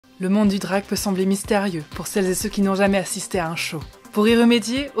Le monde du drag peut sembler mystérieux pour celles et ceux qui n'ont jamais assisté à un show. Pour y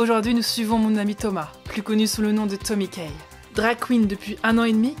remédier, aujourd'hui nous suivons mon ami Thomas, plus connu sous le nom de ThomyK. Drag queen depuis 1 an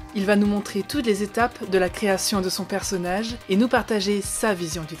et demi, il va nous montrer toutes les étapes de la création de son personnage et nous partager sa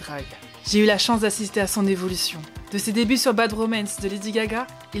vision du drag. J'ai eu la chance d'assister à son évolution. De ses débuts sur Bad Romance de Lady Gaga,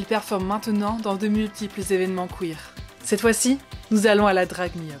 il performe maintenant dans de multiples événements queer. Cette fois-ci, nous allons à la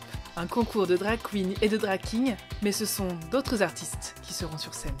Drag Me Up, un concours de drag queen et de drag king, mais ce sont d'autres artistes qui seront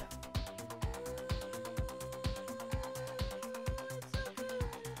sur scène.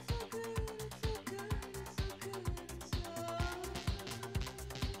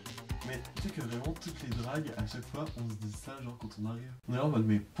 Mais tu sais que vraiment toutes les dragues, à chaque fois, on se dit ça genre quand on arrive. On est là en mode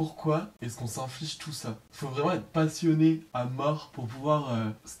mais pourquoi est-ce qu'on s'inflige tout ça? Faut vraiment être passionné à mort pour pouvoir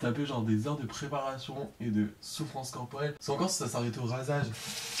se taper genre des heures de préparation et de souffrance corporelle. C'est encore si ça s'arrête au rasage.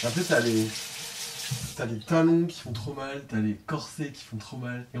 Après t'as les talons qui font trop mal, t'as les corsets qui font trop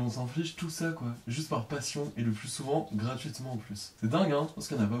mal. Et on s'inflige tout ça quoi, juste par passion et le plus souvent gratuitement en plus. C'est dingue hein, parce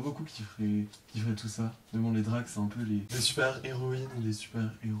qu'il n'y en a pas beaucoup qui feraient tout ça. Mais bon les drags c'est un peu les super-héroïnes ou les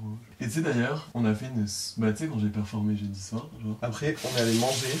super-héros. Et tu sais d'ailleurs, on a fait une... Bah tu sais quand j'ai performé jeudi soir, genre. Après on est allé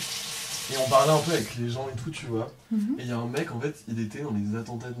manger et on parlait un peu avec les gens et tout tu vois. Et il y a un mec en fait, il était dans les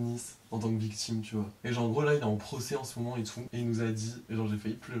attentats de Nice en tant que victime tu vois. Et genre en gros là il est en procès en ce moment et tout. Et il nous a dit, et genre j'ai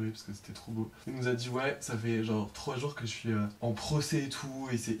failli pleurer parce que c'était trop beau. Il nous a dit ouais ça fait genre 3 jours que je suis en procès et tout.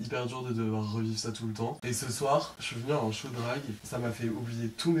 Et c'est hyper dur de devoir revivre ça tout le temps. Et ce soir je suis venu à un show drag. Ça m'a fait oublier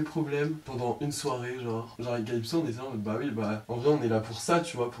tous mes problèmes pendant une soirée genre. Genre avec Gaëpso on était là en mode bah oui bah en vrai on est là pour ça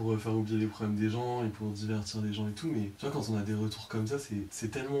tu vois. Pour faire oublier les problèmes des gens et pour divertir les gens et tout. Mais tu vois quand on a des retours comme ça c'est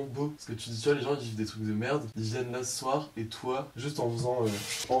tellement beau. Parce que tu dis tu vois les gens ils vivent des trucs de merde. Ils viennent là ce soir et toi juste en faisant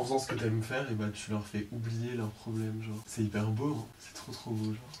ce que t'aimes faire et bah tu leur fais oublier leurs problèmes genre. C'est hyper beau hein. C'est trop beau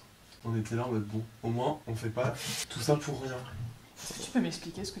genre. On était là en mode bon, au moins on fait pas tout ça pour rien. Est-ce que tu peux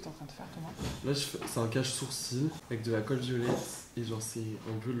m'expliquer ce que tu es en train de faire Thomas? Là c'est un cache sourcil avec de la colle violette et genre c'est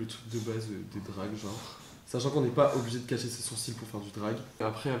un peu le truc de base des drags genre. Sachant qu'on n'est pas obligé de cacher ses sourcils pour faire du drag. Et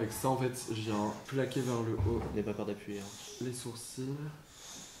après avec ça en fait je viens plaquer vers le haut. N'aie pas peur d'appuyer hein. Les sourcils.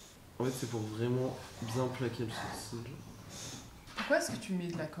 En fait c'est pour vraiment bien plaquer le sourcil. Pourquoi est-ce que tu mets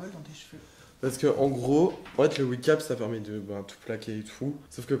de la colle dans tes cheveux? Parce que en gros, en fait le wake-up ça permet de tout plaquer et tout.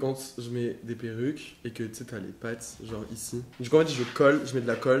 Sauf que quand je mets des perruques et que tu sais t'as les pattes genre ici. Du coup en fait je colle, je mets de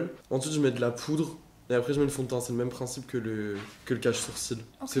la colle. Ensuite je mets de la poudre. Et après je mets le fond de teint, c'est le même principe que le cache-sourcil.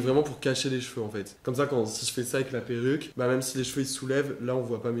 Okay. C'est vraiment pour cacher les cheveux en fait. Comme ça si je fais ça avec la perruque, bah même si les cheveux ils se soulèvent, là on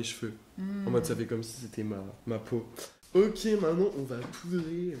voit pas mes cheveux. En mode ça fait comme si c'était ma peau. Ok maintenant on va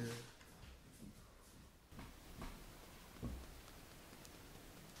poudrer.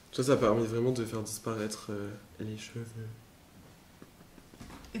 Ça permet vraiment de faire disparaître les cheveux.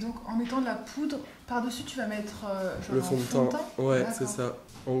 Et donc en mettant de la poudre, par-dessus tu vas mettre genre le fond de teint. Ouais, c'est ça.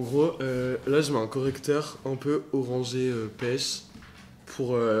 En gros, là je mets un correcteur un peu orangé pêche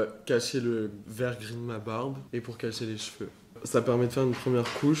pour cacher le vert gris de ma barbe et pour cacher les cheveux. Ça permet de faire une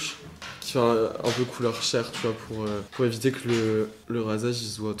première couche qui fait un peu couleur chair, tu vois, pour éviter que le rasage il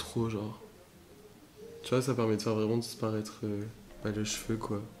se voit trop, genre. Tu vois, ça permet de faire vraiment disparaître le cheveu,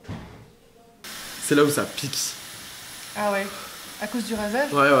 quoi. C'est là où ça pique. Ah ouais, à cause du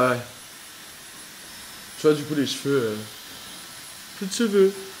rasage? Ouais. Tu vois, du coup, les cheveux... plus de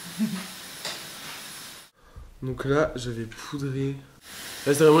cheveux. Donc là, je vais poudrer.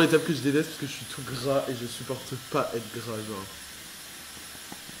 Là, c'est vraiment l'étape que je déteste parce que je suis tout gras et je supporte pas être gras, genre.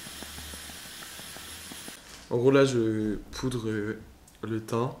 En gros, là, je poudre le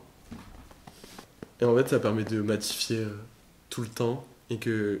teint. Et en fait, ça permet de matifier tout le temps et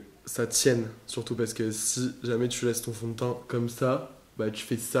que ça tienne. Surtout parce que si jamais tu laisses ton fond de teint comme ça, bah tu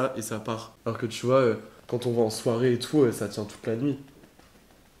fais ça et ça part. Alors que tu vois, quand on va en soirée et tout, ça tient toute la nuit.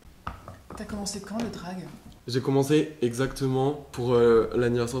 T'as commencé quand le drag? J'ai commencé exactement pour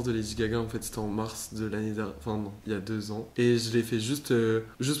l'anniversaire de Lady Gaga, en fait c'était en mars de l'année dernière, enfin non, il y a 2 ans. Et je l'ai fait juste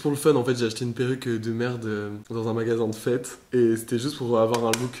pour le fun, en fait j'ai acheté une perruque de merde dans un magasin de fête. Et c'était juste pour avoir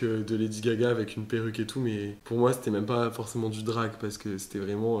un look de Lady Gaga avec une perruque et tout, mais pour moi c'était même pas forcément du drag parce que c'était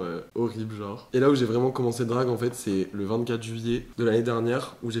vraiment horrible genre. Et là où j'ai vraiment commencé le drag en fait c'est le 24 juillet de l'année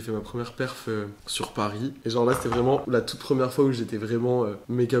dernière où j'ai fait ma première perf sur Paris. Et genre là c'était vraiment la toute première fois où j'étais vraiment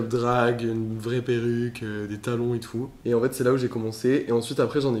make-up drag, une vraie perruque, des talons et tout. Et en fait c'est là où j'ai commencé et ensuite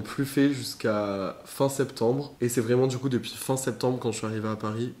après j'en ai plus fait jusqu'à fin septembre et c'est vraiment du coup depuis fin septembre quand je suis arrivé à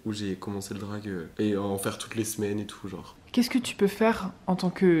Paris où j'ai commencé le drag et en faire toutes les semaines et tout genre. Qu'est-ce que tu peux faire en tant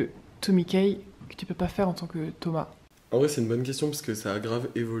que ThomyK que tu peux pas faire en tant que Thomas? En vrai c'est une bonne question parce que ça a grave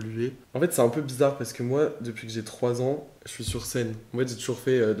évolué. En fait c'est un peu bizarre parce que moi depuis que j'ai 3 ans je suis sur scène. En fait, j'ai toujours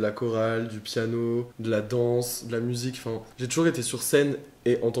fait de la chorale, du piano, de la danse, de la musique. Enfin, j'ai toujours été sur scène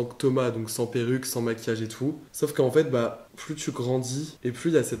et en tant que Thomas, donc sans perruque, sans maquillage et tout. Sauf qu'en fait, bah, plus tu grandis et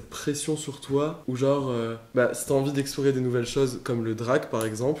plus il y a cette pression sur toi où genre, bah, si t'as envie d'explorer des nouvelles choses comme le drag par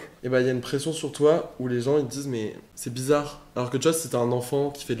exemple, et bah, il y a une pression sur toi où les gens ils te disent mais c'est bizarre. Alors que tu vois, si t'as un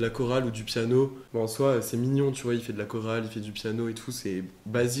enfant qui fait de la chorale ou du piano, bah, en soi, c'est mignon, tu vois, il fait de la chorale, il fait du piano et tout, c'est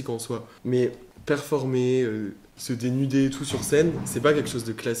basique en soi. Mais performer, se dénuder et tout sur scène, c'est pas quelque chose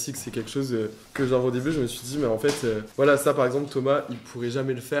de classique, c'est quelque chose que genre au début je me suis dit mais en fait voilà, ça par exemple Thomas il pourrait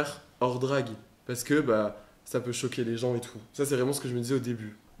jamais le faire hors drague parce que bah ça peut choquer les gens et tout. Ça c'est vraiment ce que je me disais au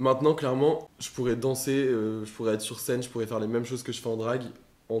début. Maintenant clairement je pourrais danser, je pourrais être sur scène, je pourrais faire les mêmes choses que je fais en drague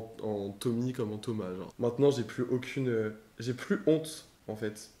en Tommy comme en Thomas genre. Maintenant j'ai plus honte en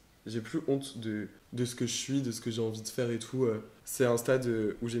fait. J'ai plus honte de ce que je suis, de ce que j'ai envie de faire et tout. C'est un stade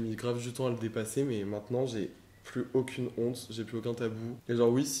où j'ai mis grave du temps à le dépasser, mais maintenant j'ai plus aucune honte, j'ai plus aucun tabou. Et genre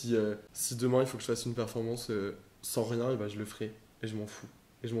oui, si demain il faut que je fasse une performance sans rien, et bah je le ferai. Et je m'en fous.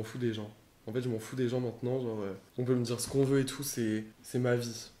 Et je m'en fous des gens. En fait, je m'en fous des gens maintenant. Genre, on peut me dire ce qu'on veut et tout, c'est ma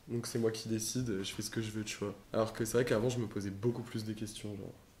vie. Donc c'est moi qui décide, je fais ce que je veux, tu vois. Alors que c'est vrai qu'avant, je me posais beaucoup plus des questions,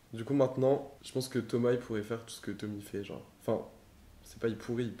 genre. Du coup, maintenant, je pense que Thomas, il pourrait faire tout ce que Tommy fait, genre. Enfin, c'est pas il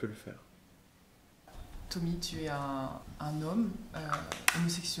pourrait, il peut le faire. Tommy, tu es un homme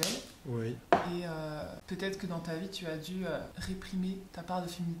homosexuel. Oui. Et peut-être que dans ta vie, tu as dû réprimer ta part de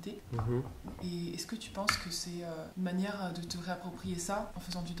féminité. Et est-ce que tu penses que c'est une manière de te réapproprier ça en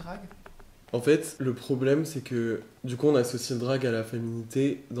faisant du drag ? En fait, le problème, c'est que du coup, on associe le drag à la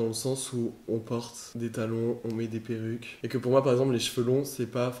féminité dans le sens où on porte des talons, on met des perruques. Et que pour moi, par exemple, les cheveux longs, c'est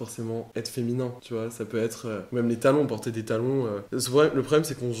pas forcément être féminin, tu vois. Ça peut être... même les talons, porter des talons... Le problème,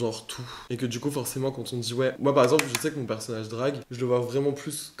 c'est qu'on genre tout. Et que du coup, forcément, quand on dit ouais... Moi, par exemple, je sais que mon personnage drag, je le vois vraiment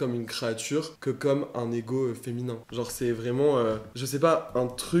plus comme une créature que comme un ego féminin. Genre, c'est vraiment... je sais pas, un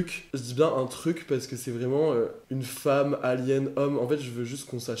truc... Je dis bien un truc parce que c'est vraiment une femme, alien, homme. En fait, je veux juste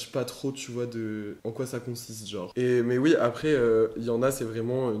qu'on sache pas trop, tu vois, de en quoi ça consiste, genre. Mais oui, après, il y en a, c'est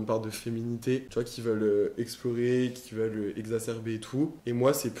vraiment une part de féminité, tu vois, qui veulent explorer, qui veulent exacerber et tout. Et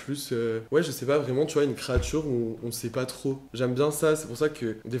moi, c'est plus, ouais, je sais pas, vraiment, tu vois, une créature où on sait pas trop. J'aime bien ça, c'est pour ça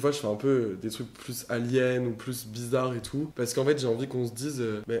que des fois, je fais un peu des trucs plus aliens ou plus bizarres et tout. Parce qu'en fait, j'ai envie qu'on se dise,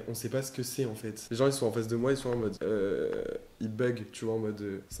 mais on sait pas ce que c'est, en fait. Les gens, ils sont en face de moi, ils sont en mode, ils bug, tu vois, en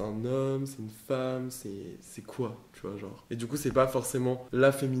mode, c'est un homme, c'est une femme, c'est quoi, tu vois, genre. Et du coup, c'est pas forcément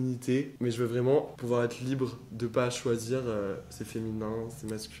la féminité, mais je veux vraiment pouvoir être libre de pas choisir c'est féminin, c'est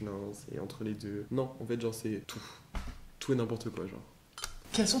masculin, c'est entre les deux. Non, en fait, genre, c'est tout. Tout et n'importe quoi, genre.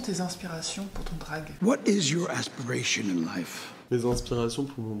 Quelles sont tes inspirations pour ton drag ? What is your aspiration in life? Mes inspirations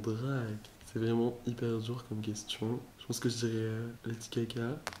pour mon drag, c'est vraiment hyper dur comme question. Je pense que je dirais Lady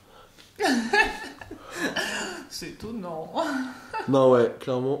Gaga. C'est étonnant. Non, ouais,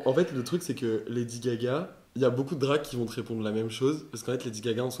 clairement. En fait, le truc, c'est que Lady Gaga, il y a beaucoup de drags qui vont te répondre la même chose. Parce qu'en fait, Lady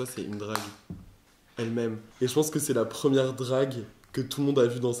Gaga, en soi, c'est une drague elle-même. Et je pense que c'est la première drague que tout le monde a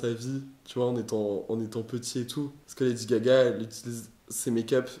vue dans sa vie, tu vois, en étant petit et tout. Parce que Lady Gaga, elle utilise ses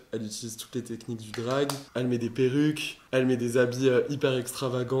make-up, elle utilise toutes les techniques du drag. Elle met des perruques, elle met des habits hyper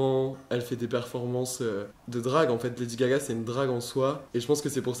extravagants, elle fait des performances de drag. En fait, Lady Gaga, c'est une drague en soi. Et je pense que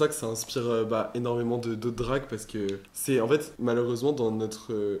c'est pour ça que ça inspire énormément d'autres drags. Parce que c'est, en fait, malheureusement, dans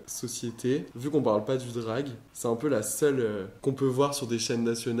notre société, vu qu'on parle pas du drag, c'est un peu la seule qu'on peut voir sur des chaînes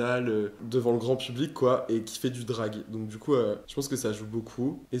nationales, devant le grand public, quoi, et qui fait du drag. Donc du coup, je pense que ça joue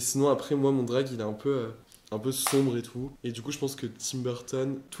beaucoup. Et sinon, après, moi, mon drag, il est un peu sombre et tout. Et du coup, je pense que Tim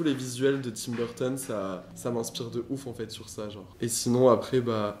Burton, tous les visuels de Tim Burton, ça m'inspire de ouf, en fait, sur ça, genre. Et sinon, après,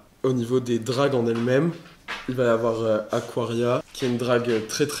 au niveau des dragues en elles-mêmes, il va y avoir Aquaria, qui est une drague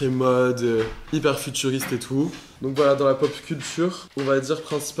très très mode, hyper futuriste et tout. Donc voilà, dans la pop culture, on va dire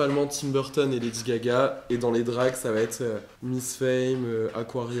principalement Tim Burton et Lady Gaga. Et dans les dragues, ça va être Miss Fame,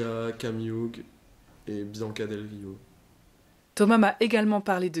 Aquaria, Camille et Bianca Del Rio. Thomas m'a également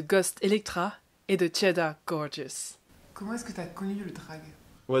parlé de Ghost Electra et de Cheddar Gorgeous. Comment est-ce que tu as connu le drag ?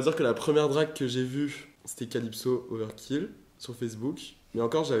 On va dire que la première drague que j'ai vue, c'était Calypso Overkill sur Facebook. Mais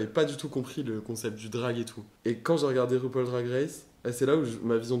encore, j'avais pas du tout compris le concept du drag et tout. Et quand j'ai regardé RuPaul Drag Race, c'est là où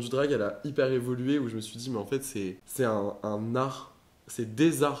ma vision du drag, elle a hyper évolué, où je me suis dit, mais en fait, c'est un art, c'est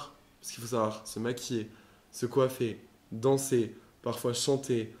des arts. Parce qu'il faut savoir se maquiller, se coiffer, danser, parfois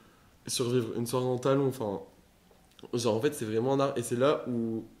chanter, survivre une soirée en talons, enfin... Genre, en fait, c'est vraiment un art. Et c'est là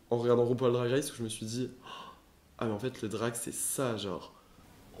où, en regardant RuPaul Drag Race, où je me suis dit, ah, mais en fait, le drag, c'est ça, genre.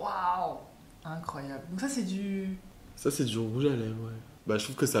 Waouh ! Incroyable. Donc ça, c'est du... Ça, c'est du rouge à lèvres, ouais. Je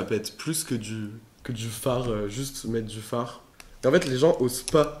trouve que ça peut être plus que du fard, juste mettre du fard. Et en fait, les gens osent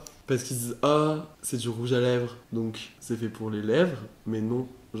pas Parce qu'ils disent ah c'est du rouge à lèvres donc c'est fait pour les lèvres, mais non.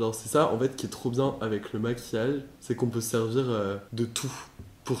 Genre c'est ça en fait qui est trop bien avec le maquillage, c'est qu'on peut se servir de tout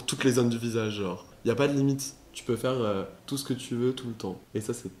pour toutes les zones du visage, genre y a pas de limite, tu peux faire tout ce que tu veux tout le temps, et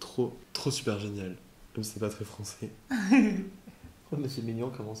ça c'est trop super génial, même si c'est pas très français. Oh mais c'est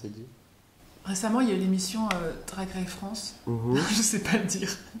mignon comment c'est dit. Récemment, il y a eu l'émission Drag Race France. Je sais pas le dire.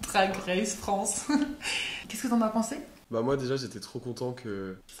 Drag Race France. Qu'est-ce que t'en as pensé? Bah moi déjà j'étais trop content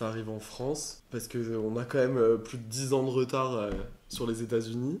que ça arrive en France, parce qu'on a quand même plus de 10 ans de retard sur les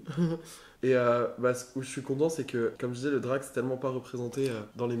États-Unis. Et où je suis content, c'est que, comme je disais, le drag c'est tellement pas représenté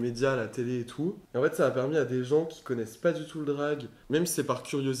dans les médias, à la télé et tout. Et en fait ça a permis à des gens qui connaissent pas du tout le drag, même si c'est par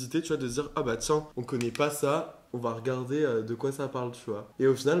curiosité, tu vois, de se dire ah bah tiens, on connaît pas ça, on va regarder de quoi ça parle, tu vois. Et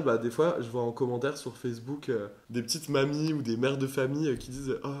au final, bah des fois, je vois en commentaire sur Facebook des petites mamies ou des mères de famille qui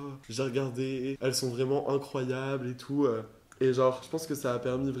disent « Oh, j'ai regardé, elles sont vraiment incroyables et tout ». Et genre, je pense que ça a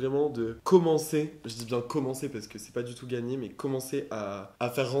permis vraiment de commencer, je dis bien commencer parce que c'est pas du tout gagné, mais commencer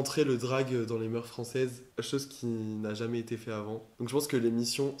à faire rentrer le drag dans les mœurs françaises, chose qui n'a jamais été fait avant. Donc je pense que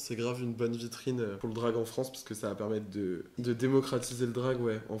l'émission, c'est grave une bonne vitrine pour le drag en France, parce que ça va permettre de démocratiser le drag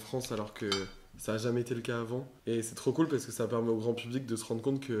en France, alors que ça n'a jamais été le cas avant. Et c'est trop cool parce que ça permet au grand public de se rendre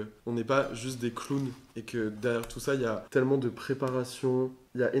compte qu'on n'est pas juste des clowns, et que derrière tout ça, il y a tellement de préparation,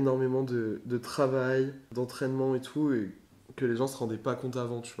 il y a énormément de travail, d'entraînement et tout, et que les gens se rendaient pas compte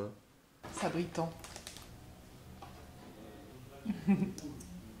avant, tu vois. Ça brille tant.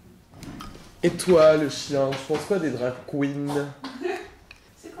 Et toi, le chien, tu penses quoi des drag queens?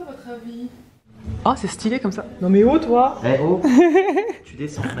 C'est quoi votre avis? Oh, c'est stylé comme ça. Non mais oh, toi. Eh oh. Tu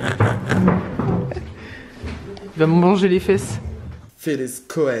descends. Il va me manger les fesses. Phyllis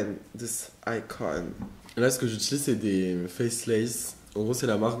Cohen, this icon. Là, ce que j'utilise, c'est des Facelace. En gros, c'est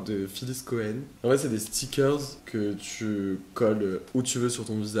la marque de Phyllis Cohen. En fait, c'est des stickers que tu colles où tu veux sur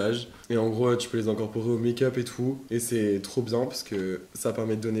ton visage. Et en gros, tu peux les incorporer au make-up et tout. Et c'est trop bien parce que ça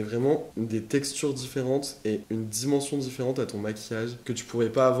permet de donner vraiment des textures différentes et une dimension différente à ton maquillage que tu pourrais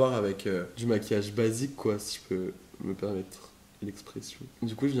pas avoir avec du maquillage basique, quoi, si je peux me permettre l'expression.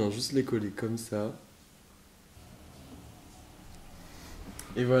 Du coup, je viens juste les coller comme ça.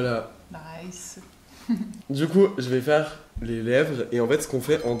 Et voilà. Nice. Du coup, je vais faire les lèvres, et en fait ce qu'on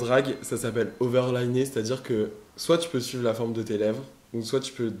fait en drague, ça s'appelle overliner, c'est-à-dire que soit tu peux suivre la forme de tes lèvres, ou soit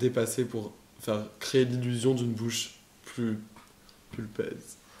tu peux dépasser pour créer l'illusion d'une bouche plus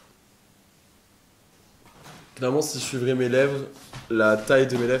pulpeuse. Clairement, si je suivrais mes lèvres, la taille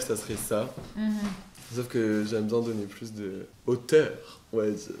de mes lèvres, ça serait ça. Sauf que j'aime bien donner plus de hauteur, on va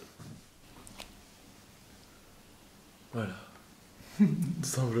dire. Voilà. Tout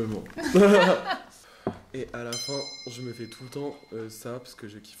simplement. Et à la fin, je me fais tout le temps ça parce que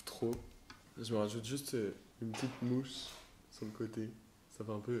je kiffe trop. Je me rajoute juste une petite mousse sur le côté. Ça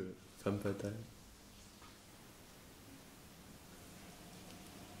fait un peu femme fatale.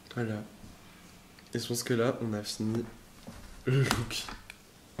 Voilà. Et je pense que là, on a fini le look.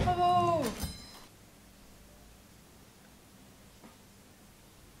 Bravo.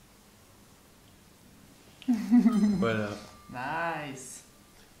 Voilà. Nice.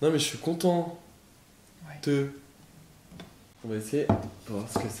 Non mais je suis content. Ouais. On va essayer de voir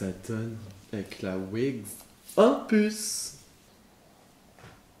ce que ça donne avec la wigs en puce.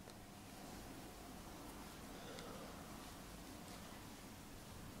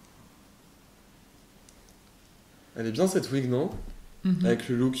 Elle est bien cette wig, non? Avec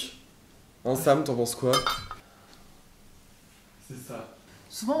le look. Hein, Sam, t'en penses quoi? C'est ça.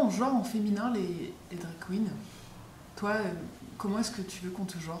 Souvent on genre en féminin les drag queens. Toi, comment est-ce que tu veux qu'on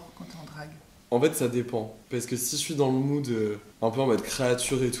te genre quand t'es en drag? En fait, ça dépend. Parce que si je suis dans le mood un peu en mode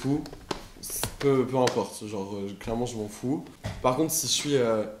créature et tout, peu importe. Genre, clairement, je m'en fous. Par contre, si je suis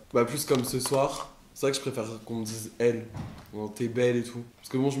plus comme ce soir, c'est vrai que je préfère qu'on me dise elle. Genre, t'es belle et tout. Parce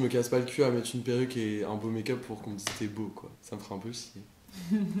que bon, je me casse pas le cul à mettre une perruque et un beau make-up pour qu'on me dise t'es beau, quoi. Ça me fera un peu chier.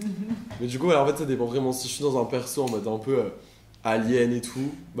 Mais du coup, en fait, ça dépend vraiment. Si je suis dans un perso en mode un peu alien et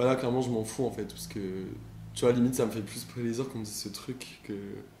tout, bah là, clairement, je m'en fous en fait. Parce que, tu vois, limite, ça me fait plus plaisir qu'on me dise ce truc que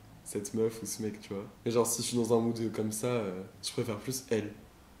cette meuf ou ce mec, tu vois. Et genre, si je suis dans un mood comme ça, je préfère plus elle.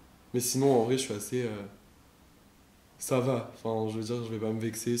 Mais sinon, en vrai, je suis assez... ça va. Enfin, je veux dire, je vais pas me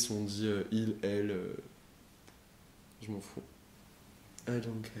vexer si on dit il, elle... je m'en fous. I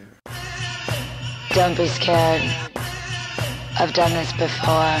don't care. Don't be scared. I've done this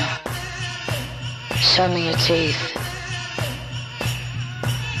before. Show me your teeth.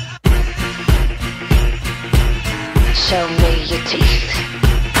 Show me your teeth.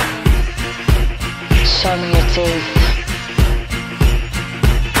 Show me your teeth.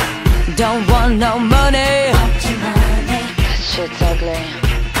 Don't want no money. 'Cause shit's ugly.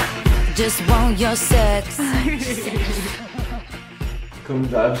 just want your sex. Comme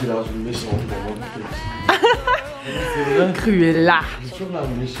d'hab, j'ai l'air d'une méchante. C'est vrai. Cruella. J'ai toujours l'air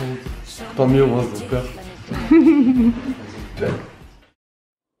méchante. Tant mieux, moi, j'ai peur.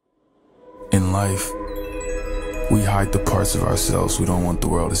 In life, we hide the parts of ourselves we don't want the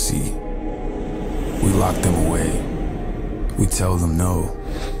world to see. We lock them away. We tell them no.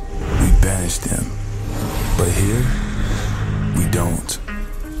 We banish them. But here, we don't.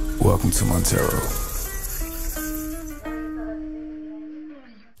 Welcome to Montero.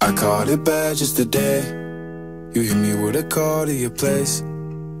 I caught it bad just today. You hit me with a call to your place.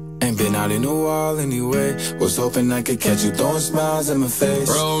 Ain't been out in a while anyway. Was hoping I could catch you throwing smiles in my face.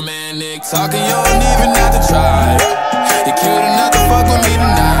 Romantic talking, you don't even have to try. You're cute enough to fuck with me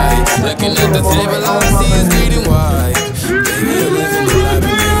tonight. Looking at the table, all I see is bleeding white. Baby, you're living the life,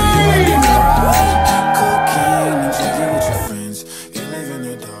 and you want to cry. Cocaine and drinking with your friends. You live in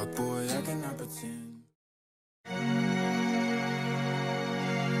the dark, boy, I cannot pretend.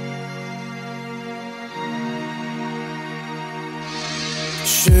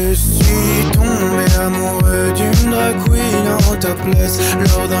 Je suis tombé amoureux d'une drag queen en topless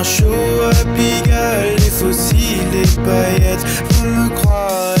lors d'un show à Pigalle, les fossiles, les paillettes. Vous me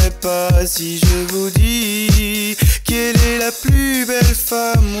croirez pas si je vous dis qu'elle est la plus belle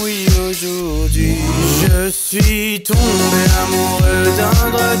femme, oui, aujourd'hui. Je suis tombé amoureux d'un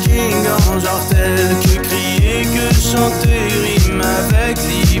drag king en genre tel que crier, que chanter rime avec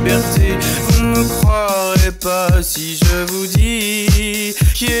liberté. Vous me croirez pas si je vous dis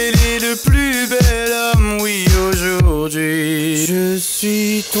qu'elle est le plus bel homme, oui, aujourd'hui. Je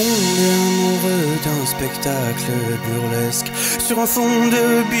suis tombé amoureux d'un spectacle burlesque sur un fond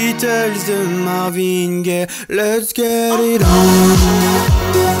de Beatles, de Marvin Gaye. Let's get it on.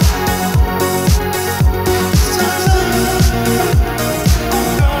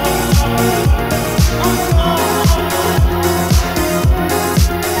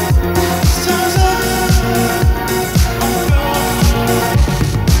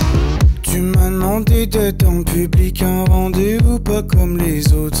 D'être en public, un rendez-vous pas comme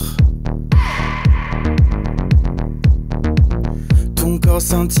les autres. Ton corps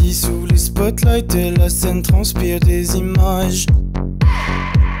scintille sous les spotlights et la scène transpire des images.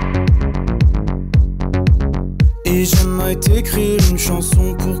 Et j'aimerais t'écrire une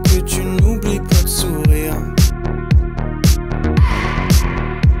chanson pour que tu n'oublies pas de sourire.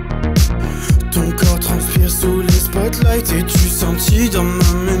 Ton corps transpire sous les spotlights et tu sentis dans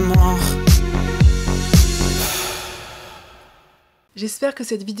ma mémoire. J'espère que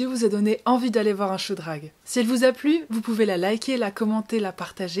cette vidéo vous a donné envie d'aller voir un show drag. Si elle vous a plu, vous pouvez la liker, la commenter, la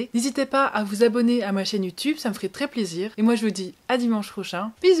partager. N'hésitez pas à vous abonner à ma chaîne YouTube, ça me ferait très plaisir. Et moi je vous dis à dimanche prochain.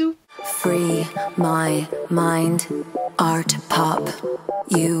 Bisous! Free my mind, art pop.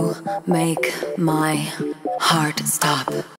 You make my heart stop.